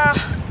呀，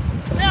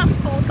怎么样？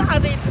好大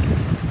这一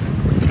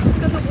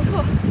只，个头不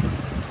错，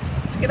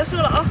给它收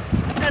了啊，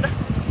带着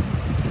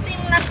进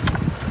来。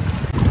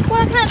过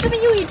来看，这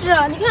边又一只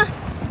啊！你看。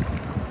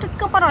这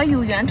跟八爪鱼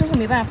有缘，真是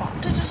没办法。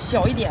这只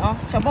小一点啊，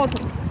小爆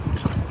头。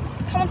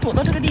它们躲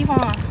到这个地方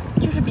啊，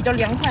就是比较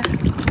凉快，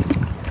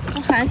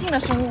很寒性的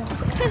生物。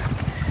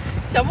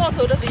小爆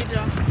头，这是一只。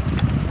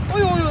哎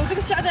呦，这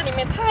个虾在里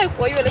面太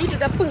活跃了，一直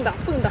在蹦跶，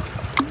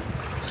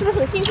是不是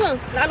很兴奋？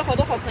来了好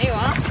多好朋友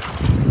啊！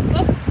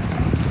走，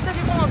再去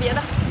逛别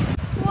的。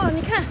哇，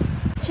你看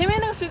前面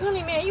那个水坑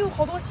里面又有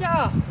好多虾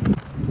啊！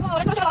哇，我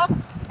来抓虾了啊！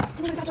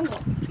今天的虾真多。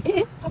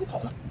哎，还会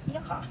跑呢！哎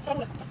呀哈，抓住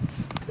了！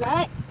来，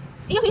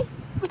哎呀嘿。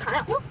会弹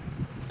呀！哎呦，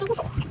真不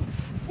少！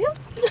哎呦，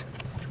这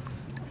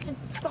先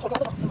不好抓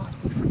的吧？妈呀，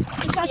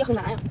这虾也很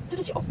难呀！这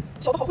只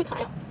小的好会弹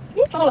呀！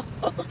哎，抓到了！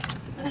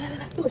来，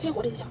都很鲜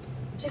活这些虾，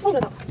谁放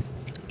着的？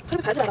还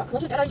是排出来的？可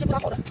能是夹到一些不大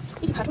好的，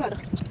一起排出来的。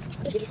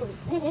这几只顺利，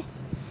嘿，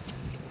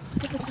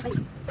这还有，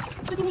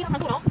这今天还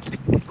够了啊！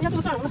人家最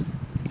后算容的，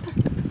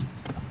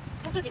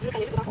看这几只感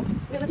觉就不大好，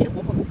没有那几只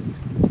活泼，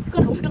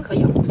个头是真可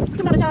以啊！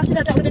这么大的虾，现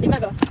在在我这里得卖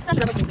个30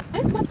来块钱一斤。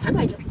哎，妈，弹出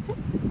来一只！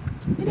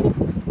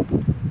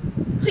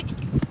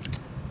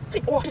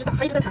嘿，哇，这只大，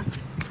还一直在弹。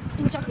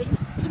今天虾可以，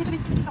这边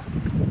大，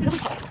这只会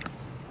跑。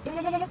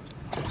呀！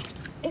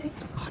哎，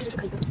啊，这只是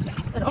可以的，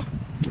带着啊。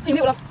还有没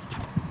有了？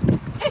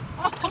哎，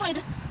啊，跑上一只，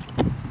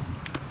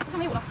我看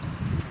没有了，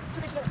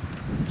就这些了。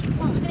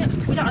哇，今天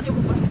回家儿子又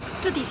口福了。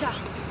这底下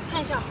看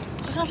一下，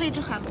好像是一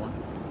只海螺，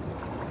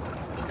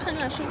看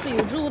看是不是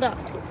有肉的。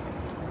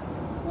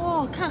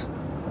哇，看，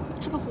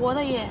是个活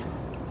的耶，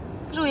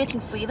肉也挺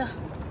肥的，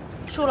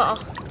收了啊。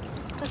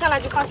那下来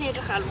就发现一只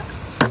海螺。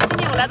今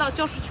天我来到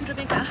礁石区这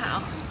边赶海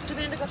啊，这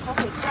边这个潮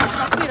很大，往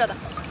下退着的，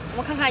我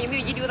们看看有没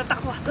有遗留的大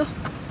货，走。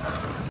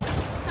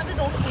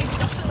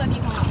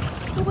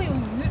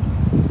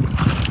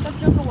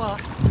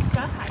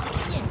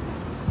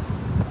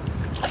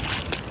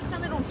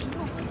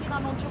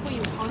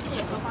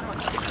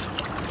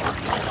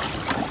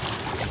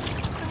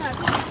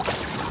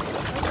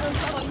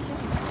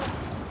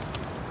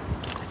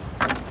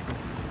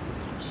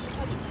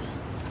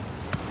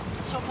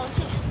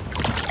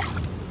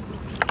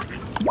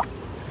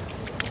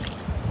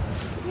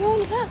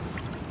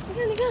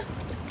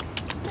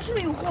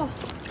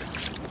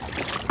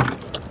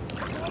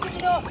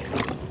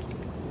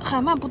海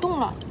鳗不动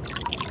了。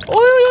哦呦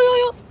呦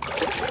呦呦！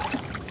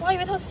我还以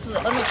为它死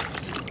了呢。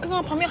刚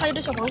刚旁边还有一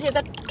只小螃蟹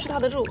在吃它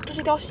的肉，这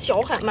是一条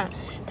小海鳗，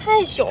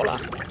太小了，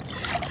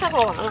太好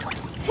玩了。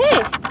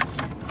嘿，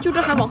就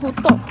这还往后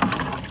倒，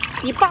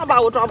你爸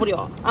爸我抓不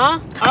了啊，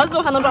儿子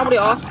我还能抓不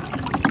了，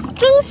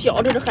真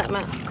小这只海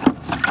鳗，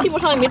基本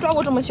上也没抓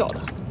过这么小的。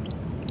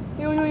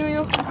呦呦呦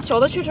呦，小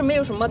的确实没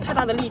有什么太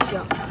大的力气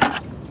啊。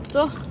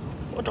走，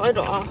我找一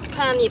找啊，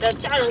看你的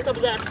家人在不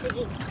在附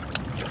近，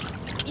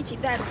一起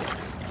带着。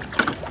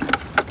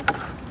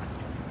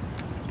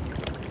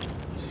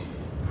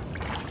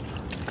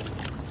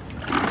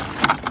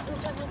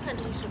看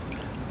这个视频，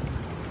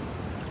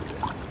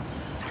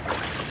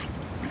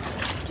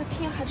这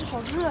天还是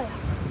好热呀！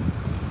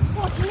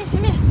哇，前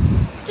面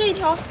这一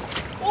条，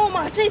哦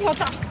妈，这一条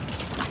大，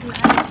来，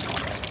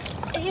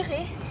哎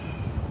嘿，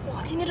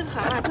哇，今天这个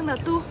海鳗真的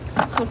都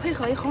很配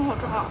合，也很好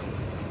抓啊！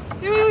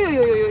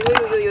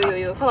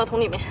呦，放到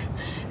桶里面，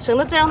省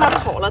得再让它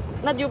跑了，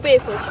那就被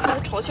粉丝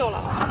嘲笑了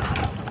啊！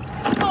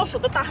到手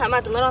的大海鳗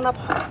只能让它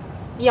跑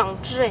，2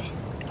只哎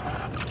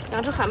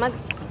，2只海鳗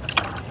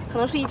可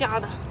能是一家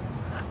的。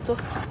走，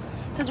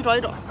再去找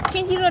一找。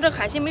天气热，这个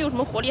海鲜没有什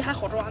么活力，还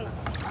好抓呢。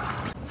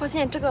发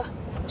现这个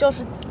教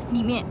室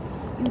里面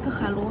有一个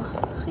海螺，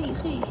嘿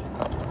嘿，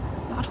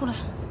拿出来。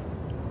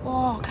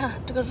哇，看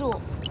这个肉，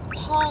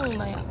胖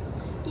的呀，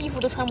衣服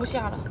都穿不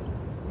下了，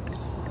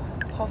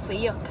好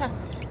肥呀！看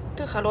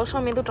这个海螺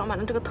上面都长满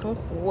了这个藤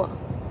壶，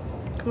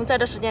可能在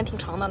这时间挺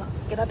长的了。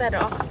给它带着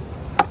啊，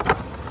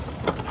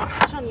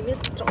上里面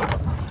找找。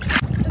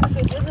这个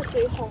水池子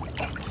水好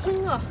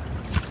深啊，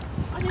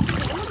而且是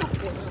连着的火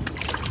呢。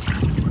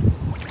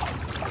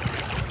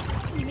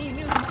里面有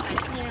没有什么海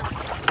鲜啊？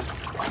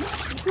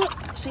你说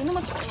谁那么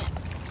讨厌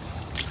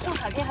上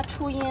海边还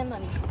抽烟呢？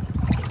你说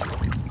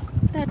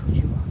带出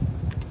去吧。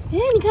哎，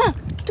你看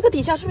这个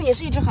底下是不是也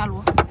是一只海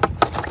螺？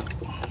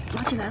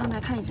拿起来让大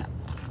家看一下。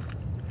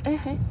哎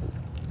嘿，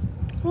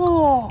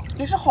哦，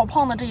也是好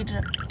胖的这一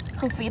只，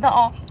很肥的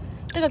啊。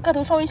这个个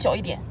头稍微小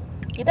一点，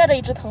也带着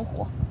一只藤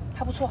壶，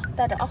还不错，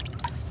带着啊。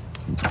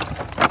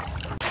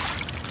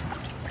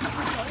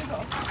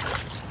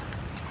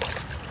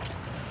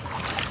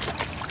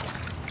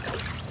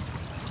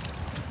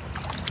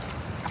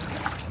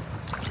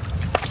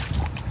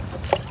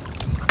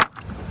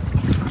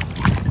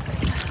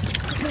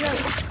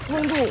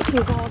温度挺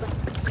高的，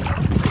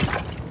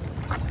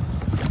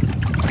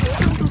全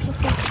身都是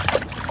黑。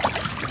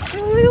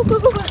呦，快！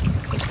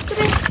这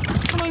边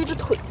看到一只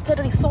腿在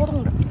这里骚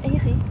动着。哎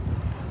嘿，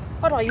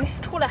八爪鱼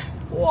出来！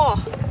哇，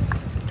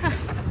看，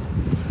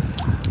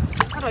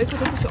八爪鱼个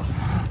头不小，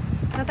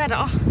给它带着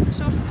啊，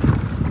收。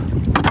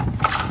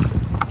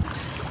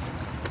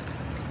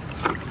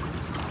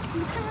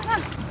你看，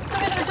这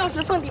边这个教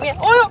室缝里面，哎，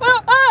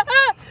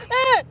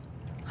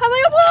海鳗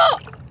要跑！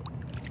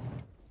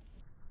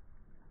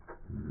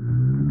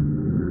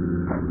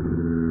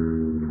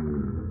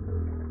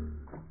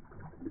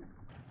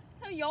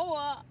咬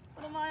我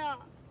的妈呀！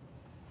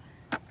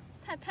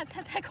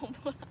太恐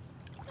怖了，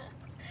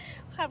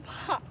害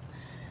怕。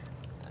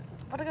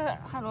把这个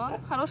海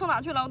螺上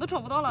哪去了？我都找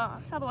不到了，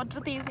吓得我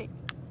直嘚瑟。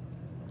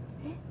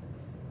哎，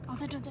哦，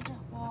在这，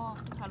哇，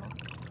这个海螺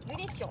有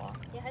点小啊，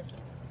也还行，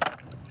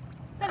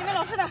在里面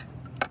老实的。哎，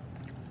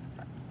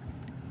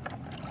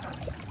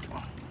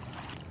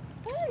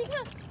你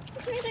看，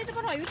这前面这只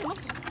八爪鱼什么？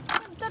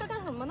在这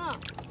干什么呢？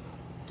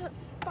这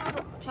八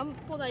爪全部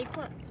抱在一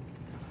块儿，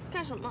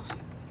干什么？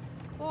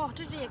哇，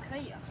这只也可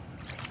以啊！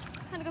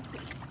看这个腿，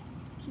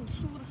挺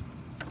粗的，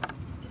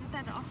给它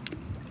带着啊。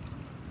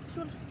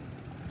说了，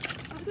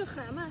这个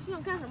海鳗是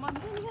想干什么？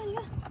你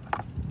看，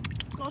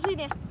老实一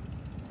点，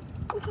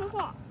不听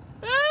话。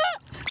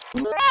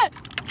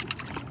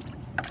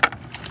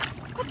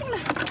快进来！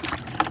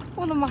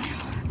我的妈呀，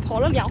跑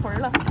了2回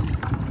了，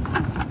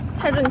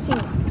太任性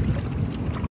了。